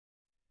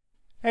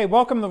Hey,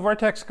 welcome to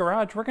Vortex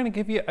Garage. We're going to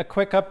give you a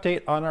quick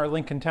update on our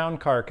Lincoln Town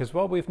Car because,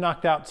 well, we've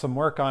knocked out some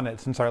work on it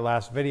since our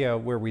last video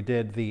where we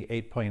did the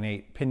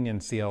 8.8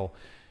 pinion seal.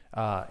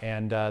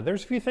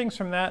 There's a few things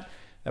from that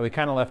we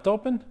kind of left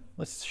open.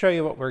 Let's show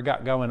you what we've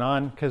got going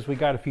on because we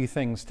got a few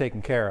things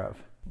taken care of.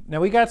 Now,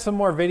 we got some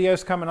more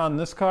videos coming on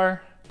this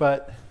car,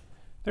 but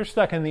they're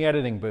stuck in the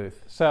editing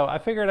booth. So I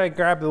figured I'd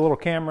grab the little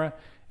camera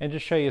and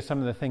just show you some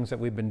of the things that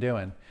we've been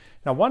doing.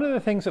 Now, one of the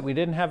things that we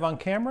didn't have on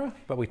camera,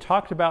 but we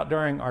talked about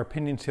during our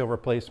pinion seal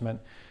replacement,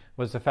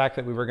 was the fact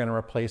that we were going to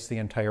replace the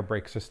entire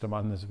brake system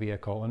on this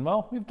vehicle. And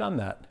well, we've done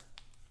that.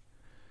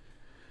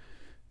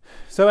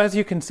 So as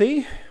you can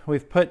see,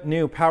 we've put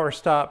new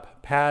PowerStop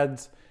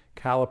pads,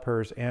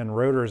 calipers, and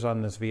rotors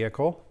on this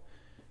vehicle.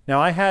 Now,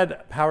 I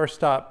had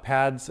PowerStop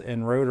pads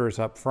and rotors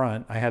up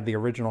front. I had the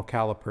original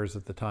calipers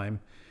at the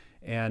time.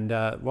 And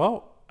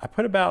well, I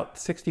put about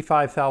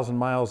 65,000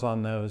 miles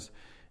on those,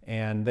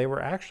 and they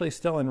were actually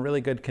still in really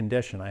good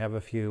condition. I have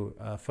a few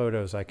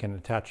photos I can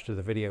attach to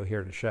the video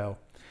here to show.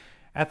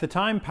 At the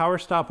time,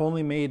 PowerStop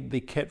only made the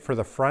kit for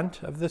the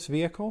front of this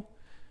vehicle.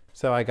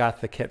 So I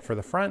got the kit for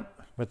the front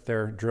with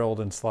their drilled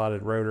and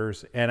slotted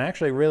rotors, and I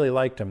actually really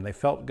liked them. They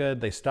felt good,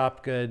 they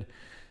stopped good.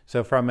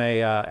 So from a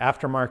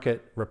aftermarket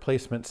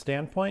replacement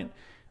standpoint,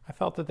 I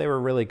felt that they were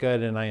really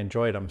good and I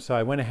enjoyed them. So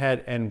I went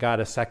ahead and got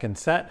a second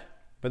set,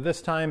 but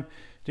this time,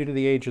 due to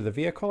the age of the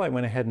vehicle, I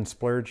went ahead and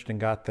splurged and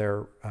got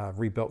their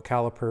rebuilt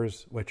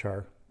calipers, which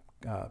are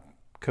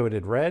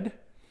coated red.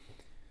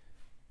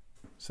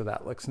 So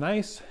that looks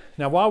nice.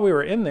 Now, while we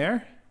were in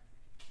there,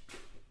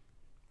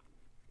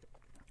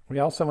 we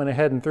also went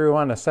ahead and threw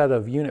on a set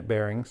of unit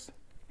bearings.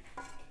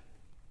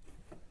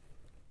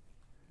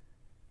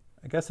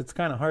 I guess it's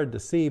kind of hard to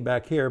see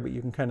back here, but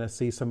you can kind of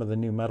see some of the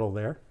new metal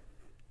there.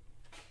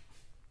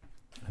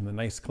 And the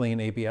nice clean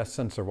ABS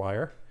sensor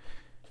wire.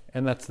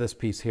 And that's this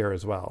piece here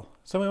as well.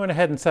 So we went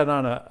ahead and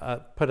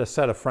put a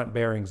set of front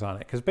bearings on it,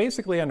 because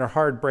basically under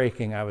hard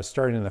braking, I was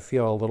starting to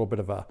feel a little bit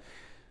of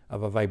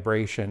a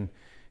vibration.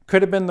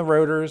 Could have been the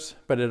rotors,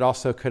 but it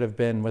also could have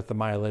been with the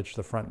mileage,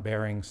 the front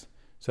bearings.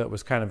 So it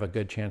was kind of a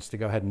good chance to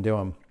go ahead and do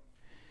them.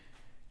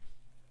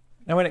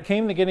 Now, when it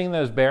came to getting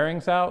those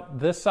bearings out,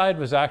 this side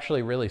was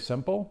actually really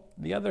simple.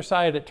 The other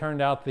side, it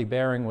turned out the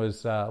bearing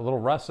was a little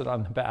rusted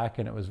on the back,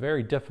 and it was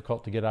very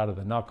difficult to get out of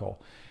the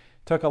knuckle.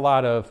 Took a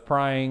lot of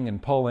prying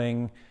and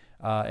pulling,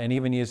 and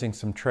even using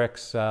some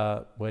tricks,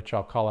 which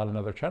I'll call out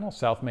another channel,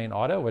 South Main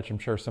Auto, which I'm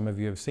sure some of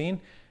you have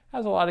seen,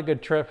 has a lot of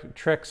good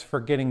tricks for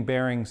getting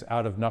bearings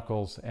out of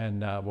knuckles,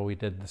 and well, we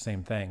did the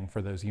same thing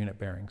for those unit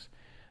bearings.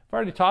 I've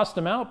already tossed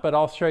them out, but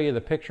I'll show you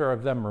the picture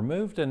of them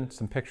removed and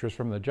some pictures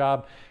from the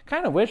job.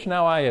 Kind of wish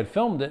now I had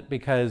filmed it,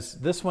 because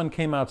this one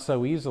came out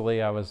so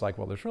easily. I was like,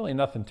 well, there's really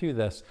nothing to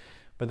this.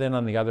 But then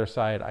on the other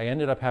side, I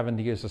ended up having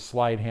to use a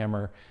slide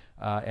hammer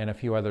and a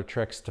few other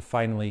tricks to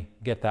finally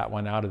get that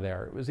one out of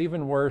there. It was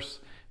even worse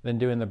than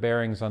doing the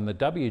bearings on the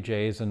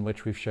WJs, in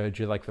which we've showed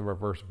you, like the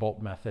reverse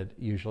bolt method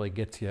usually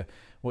gets you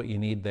what you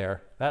need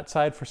there. That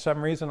side, for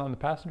some reason, on the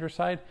passenger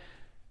side,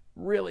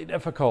 really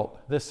difficult.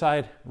 This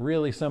side,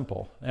 really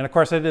simple. And of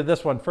course, I did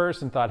this one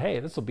first and thought, hey,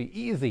 this will be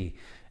easy.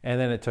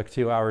 And then it took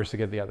 2 hours to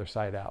get the other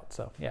side out.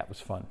 So yeah, it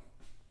was fun.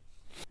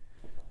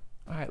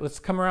 All right, let's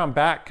come around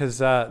back, because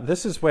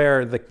this is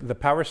where the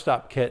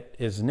PowerStop kit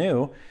is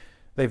new.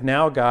 They've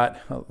now got,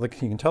 look,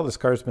 you can tell this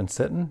car's been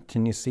sitting.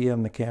 Can you see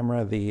on the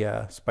camera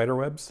the spider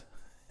webs?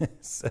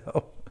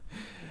 So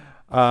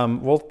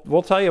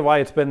we'll tell you why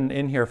it's been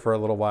in here for a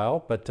little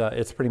while, but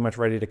it's pretty much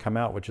ready to come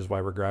out, which is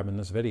why we're grabbing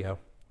this video.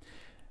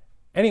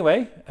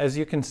 Anyway, as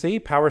you can see,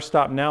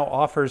 PowerStop now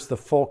offers the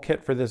full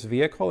kit for this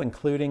vehicle,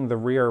 including the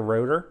rear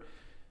rotor.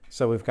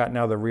 So we've got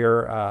now the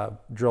rear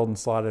drilled and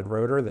slotted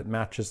rotor that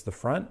matches the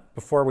front.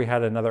 Before, we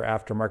had another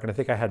aftermarket. I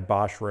think I had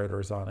Bosch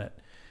rotors on it.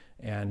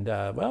 And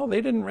well, they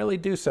didn't really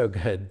do so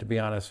good, to be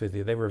honest with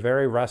you. They were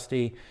very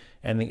rusty,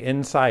 and the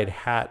inside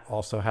hat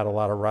also had a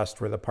lot of rust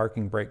where the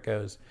parking brake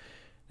goes.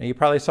 Now, you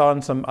probably saw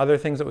in some other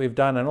things that we've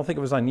done, I don't think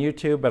it was on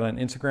YouTube, but on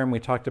Instagram, we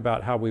talked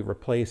about how we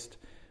replaced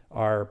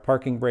our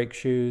parking brake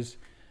shoes.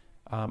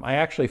 I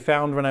actually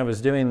found when I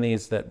was doing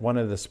these that one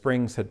of the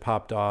springs had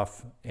popped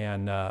off,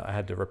 and I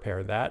had to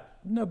repair that.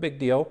 No big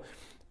deal.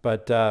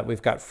 But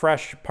we've got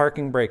fresh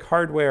parking brake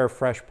hardware,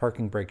 fresh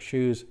parking brake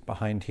shoes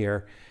behind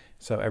here.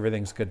 So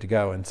everything's good to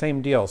go. And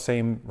same deal,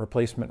 same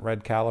replacement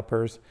red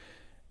calipers.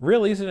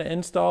 Real easy to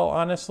install,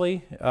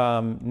 honestly.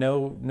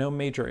 No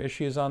major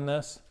issues on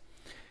this.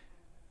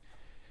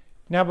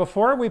 Now,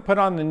 before we put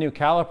on the new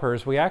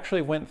calipers, we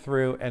actually went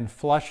through and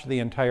flushed the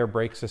entire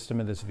brake system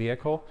of this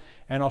vehicle.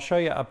 And I'll show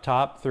you up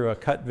top through a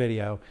cut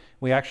video,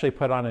 we actually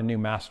put on a new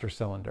master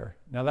cylinder.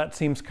 Now, that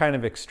seems kind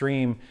of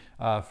extreme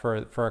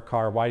for a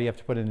car. Why do you have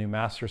to put a new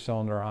master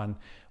cylinder on?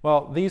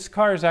 Well, these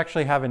cars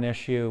actually have an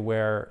issue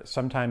where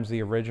sometimes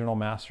the original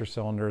master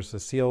cylinders, the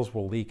seals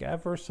will leak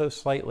ever so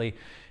slightly,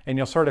 and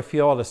you'll sort of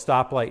feel at a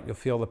stoplight, you'll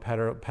feel the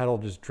pedal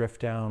just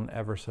drift down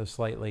ever so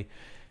slightly.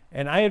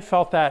 And I had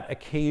felt that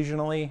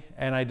occasionally,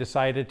 and I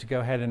decided to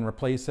go ahead and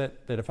replace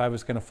it, that if I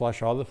was going to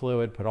flush all the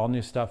fluid, put all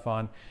new stuff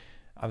on,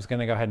 I was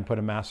going to go ahead and put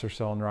a master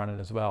cylinder on it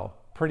as well.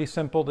 Pretty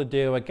simple to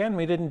do. Again,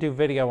 we didn't do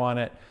video on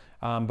it,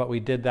 but we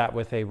did that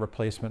with a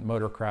replacement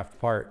Motorcraft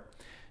part.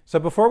 So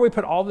before we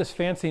put all this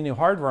fancy new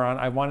hardware on,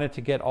 I wanted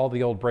to get all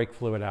the old brake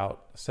fluid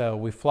out. So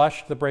we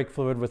flushed the brake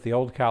fluid with the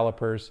old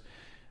calipers,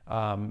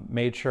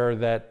 made sure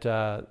that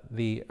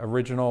the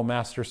original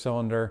master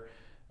cylinder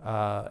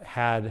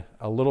had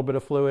a little bit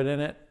of fluid in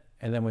it,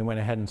 and then we went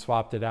ahead and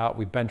swapped it out.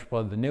 We bench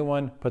blowed the new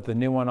one, put the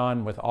new one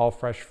on with all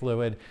fresh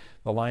fluid.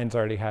 The lines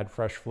already had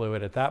fresh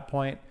fluid at that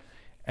point.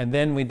 And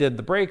then we did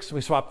the brakes, we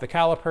swapped the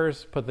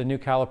calipers, put the new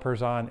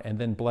calipers on, and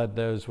then bled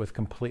those with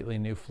completely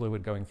new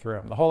fluid going through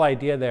them. The whole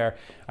idea there,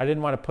 I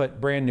didn't want to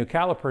put brand new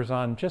calipers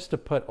on just to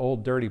put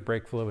old dirty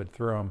brake fluid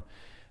through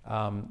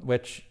them,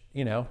 which,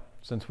 you know,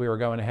 since we were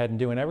going ahead and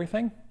doing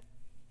everything,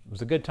 it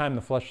was a good time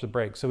to flush the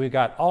brakes. So we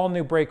got all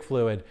new brake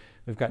fluid,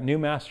 we've got new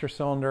master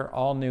cylinder,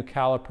 all new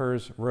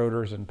calipers,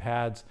 rotors, and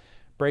pads.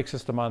 Brake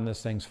system on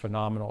this thing's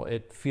phenomenal.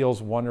 It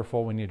feels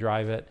wonderful when you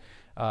drive it.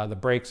 The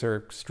brakes are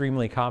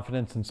extremely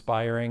confidence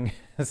inspiring.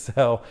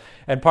 So,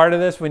 and part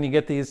of this, when you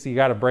get these, you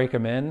got to break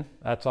them in.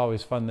 That's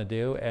always fun to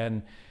do.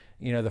 And,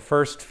 you know, the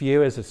first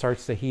few, as it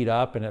starts to heat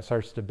up and it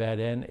starts to bed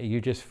in,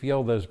 you just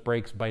feel those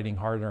brakes biting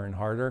harder and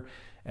harder.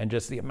 And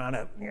just the amount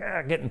of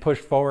getting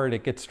pushed forward,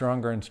 it gets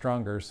stronger and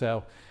stronger.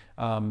 So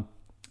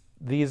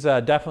these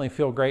definitely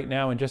feel great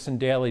now. And just in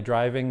daily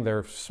driving,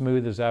 they're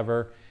smooth as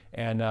ever.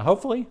 And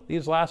hopefully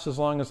these last as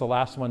long as the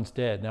last ones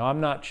did. Now,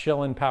 I'm not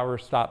shilling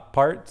PowerStop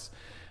parts,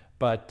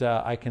 but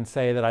I can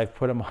say that I've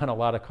put them on a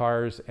lot of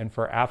cars, and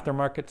for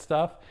aftermarket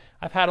stuff,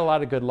 I've had a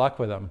lot of good luck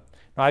with them.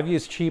 Now, I've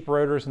used cheap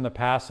rotors in the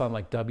past on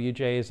like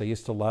WJs. I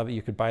used to love it.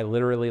 You could buy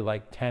literally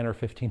like $10 or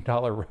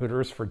 $15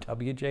 rotors for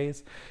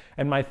WJs.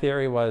 And my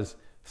theory was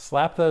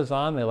slap those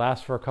on, they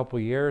last for a couple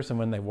years, and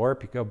when they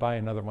warp, you go buy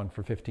another one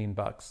for 15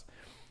 bucks.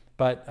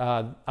 But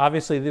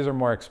obviously these are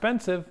more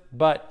expensive,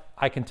 but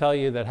I can tell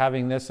you that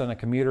having this on a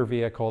commuter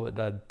vehicle that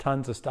did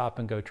tons of stop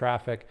and go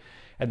traffic,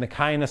 and the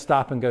kind of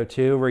stop and go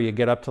too, where you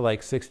get up to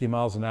like 60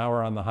 miles an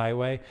hour on the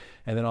highway,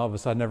 and then all of a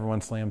sudden everyone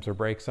slams their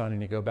brakes on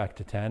and you go back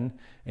to 10,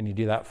 and you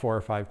do that 4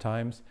 or 5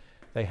 times.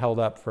 They held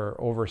up for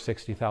over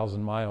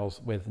 60,000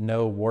 miles with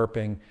no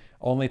warping,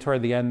 only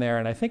toward the end there.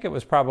 And I think it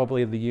was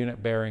probably the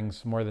unit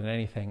bearings more than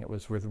anything. It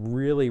was with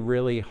really,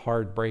 really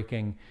hard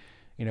braking.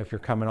 You know, if you're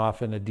coming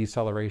off in a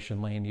deceleration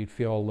lane, you'd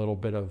feel a little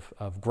bit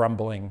of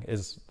grumbling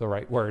is the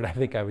right word I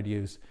think I would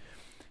use.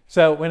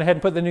 So went ahead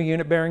and put the new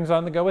unit bearings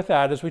on to go with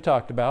that, as we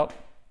talked about.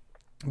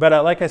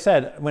 But like I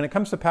said, when it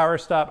comes to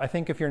PowerStop, I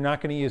think if you're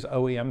not going to use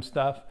OEM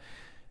stuff,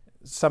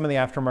 some of the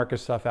aftermarket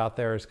stuff out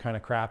there is kind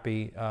of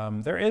crappy.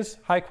 There is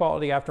high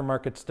quality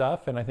aftermarket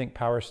stuff, and I think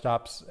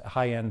PowerStop's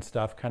high-end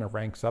stuff kind of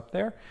ranks up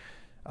there.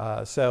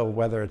 So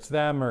whether it's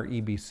them or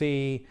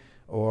EBC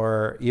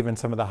or even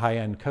some of the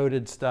high-end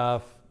coated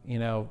stuff, you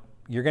know,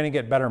 you're going to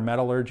get better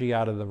metallurgy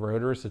out of the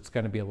rotors. It's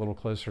going to be a little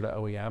closer to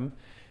OEM.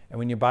 And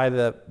when you buy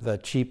the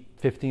cheap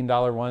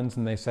 $15 ones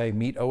and they say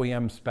meet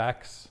OEM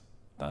specs,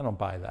 I don't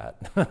buy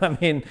that. I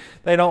mean,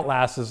 they don't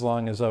last as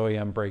long as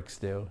OEM brakes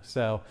do.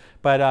 So,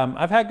 but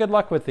I've had good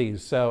luck with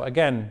these. So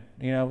again,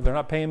 you know, they're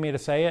not paying me to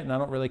say it, and I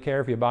don't really care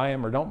if you buy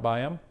them or don't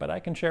buy them, but I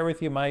can share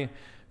with you my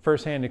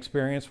firsthand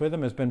experience with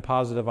them has been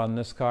positive on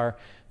this car.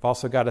 I've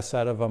also got a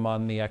set of them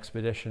on the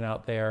Expedition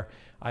out there.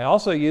 I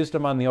also used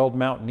them on the old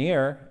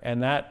Mountaineer,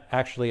 and that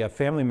actually a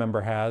family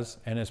member has,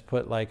 and has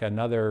put like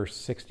another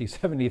 60,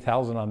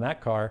 70,000 on that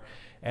car,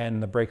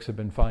 and the brakes have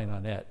been fine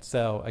on it.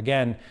 So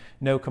again,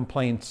 no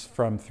complaints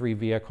from 3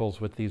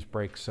 vehicles with these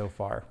brakes so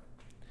far.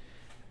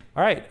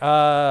 All right,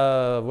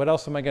 what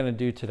else am I going to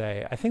do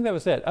today? I think that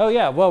was it. Oh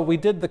yeah, well, we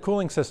did the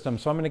cooling system,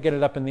 so I'm going to get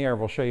it up in the air.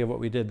 We'll show you what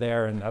we did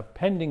there in a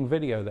pending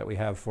video that we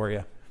have for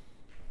you.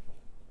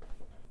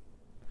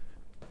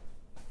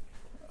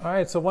 All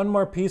right, so one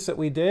more piece that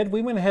we did.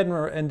 We went ahead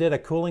and did a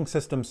cooling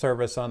system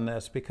service on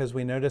this because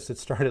we noticed it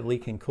started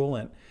leaking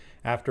coolant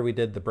after we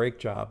did the brake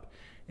job.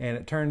 And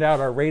it turned out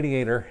our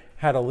radiator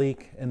had a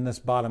leak in this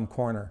bottom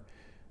corner.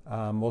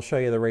 We'll show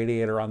you the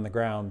radiator on the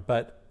ground,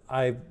 but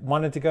I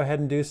wanted to go ahead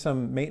and do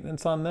some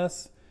maintenance on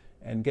this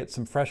and get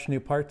some fresh new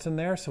parts in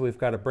there. So we've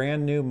got a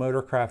brand new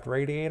Motorcraft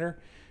radiator.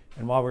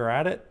 And while we were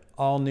at it,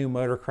 all new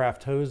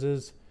Motorcraft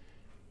hoses.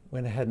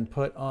 Went ahead and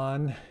put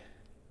on,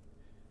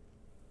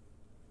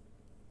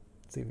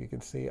 let's see if you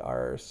can see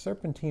our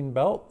serpentine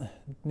belt,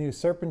 new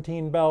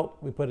serpentine belt.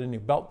 We put a new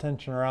belt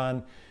tensioner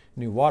on,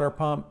 new water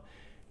pump.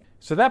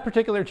 So that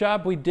particular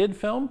job we did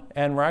film,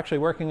 and we're actually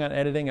working on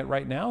editing it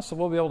right now. So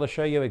we'll be able to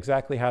show you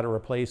exactly how to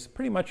replace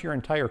pretty much your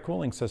entire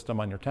cooling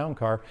system on your town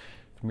car,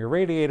 from your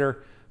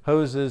radiator,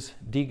 hoses,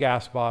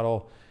 degas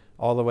bottle,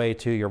 all the way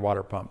to your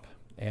water pump.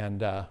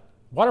 And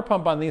water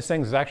pump on these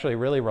things is actually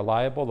really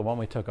reliable. The one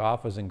we took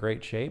off was in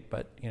great shape,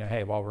 but you know,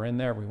 hey, while we're in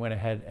there, we went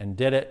ahead and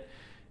did it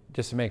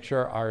just to make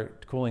sure our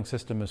cooling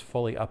system is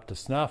fully up to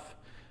snuff.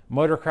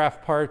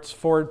 Motorcraft parts,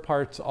 Ford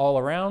parts all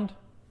around.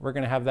 We're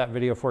going to have that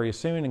video for you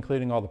soon,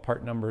 including all the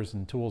part numbers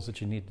and tools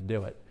that you need to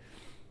do it.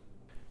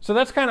 So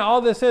that's kind of all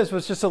this is,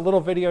 was just a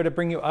little video to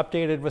bring you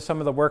updated with some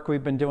of the work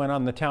we've been doing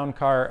on the town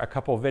car, a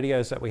couple of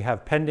videos that we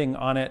have pending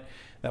on it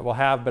that we'll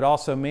have, but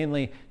also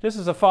mainly just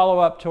as a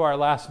follow-up to our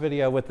last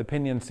video with the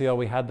pinion seal.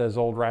 We had those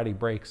old ratty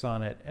brakes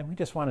on it, and we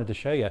just wanted to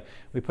show you.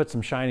 We put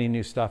some shiny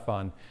new stuff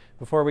on.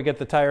 Before we get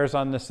the tires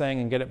on this thing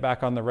and get it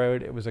back on the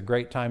road, it was a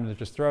great time to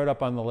just throw it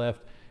up on the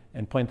lift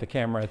and point the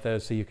camera at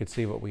those so you could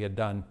see what we had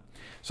done.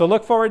 So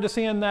look forward to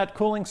seeing that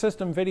cooling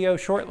system video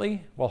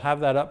shortly. We'll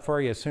have that up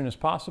for you as soon as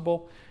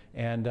possible.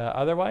 And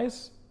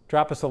otherwise,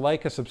 drop us a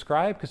like, a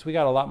subscribe, because we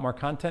got a lot more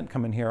content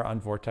coming here on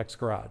Vortex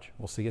Garage.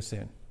 We'll see you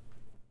soon.